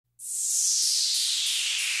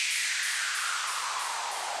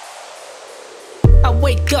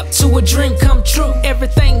wake up to a dream come true.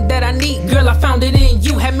 Everything that I need, girl, I found it in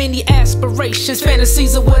you. Had many aspirations,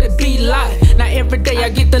 fantasies of what it be like. Now every day I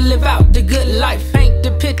get to live out the good life. Paint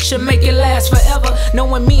the picture, make it last forever.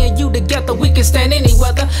 Knowing me and you together, we can stand any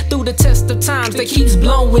weather. Through the test of times that keeps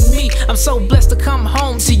blowing me, I'm so blessed to come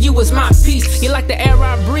home to you as my peace. You're like the air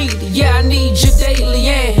I breathe, yeah, I need you daily.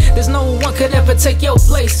 And there's no one could ever take your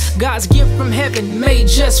place. God's gift from heaven, made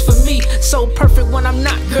just for me. So perfect when I'm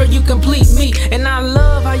not, girl, you complete me. And I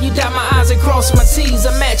love how you dot my I's and cross my T's.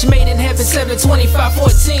 A match made in heaven, 7, 25,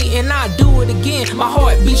 14. And I do it again, my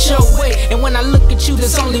heart beats your way. And when I look at you,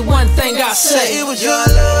 there's only one thing I say. It was your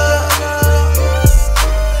love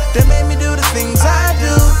that made me do the things I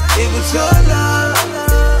do. It was your love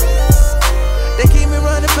that keep me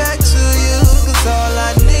running back to you. Cause all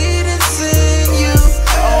I need is in you.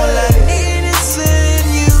 All I need is in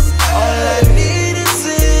you. All I need is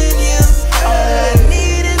in you. All I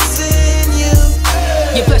need is in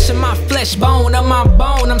you. Your flesh of my flesh, bone of my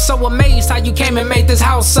bone. I'm so amazed how you came and made this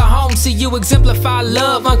house a home. See, you exemplify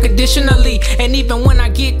love unconditionally. And even when I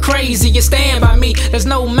get crazy, you stand by me. There's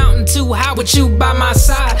no mountain too high with you by my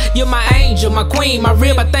side. You're my angel, my queen, my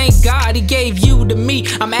rib. I thank God he gave you to me.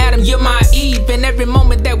 I'm Adam, you're my Eve. And every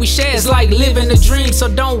moment that we share is like living a dream. So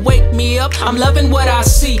don't wake me up, I'm loving what I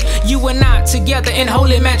see. You and I together in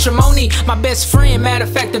holy matrimony. My best friend, matter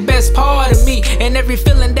of fact, the best part of me. And every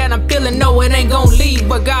feeling that I'm feeling, no, it ain't gon' leave.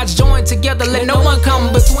 But God's joined together, let no one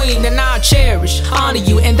come between. And I cherish, honor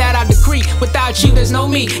you, and that I decree. Without you, there's no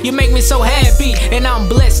me. You make me so happy, and I'm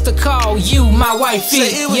blessed to call you my wifey.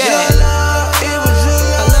 It was your love, it was your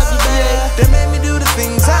love. I love you, babe. That made me do the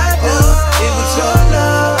things I do. It was your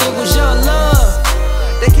love, It was your love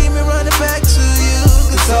that keep me running back to you.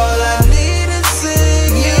 Cause all I need is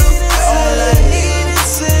in you. All I need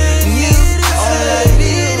is in you. All I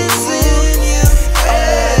need is in you.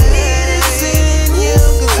 All I need is in you.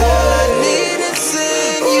 Cause all I need is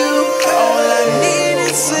in you. All I need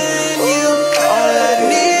is in you. All I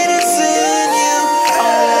need is in you.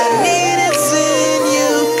 All I need is in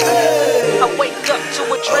you. I wake up to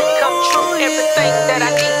a dream come true. Everything that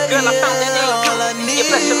I need, girl, I found it in you. Your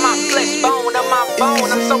flesh of my flesh, bone of my bone.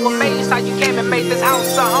 I'm so amazed how you came and made this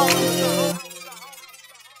house a home.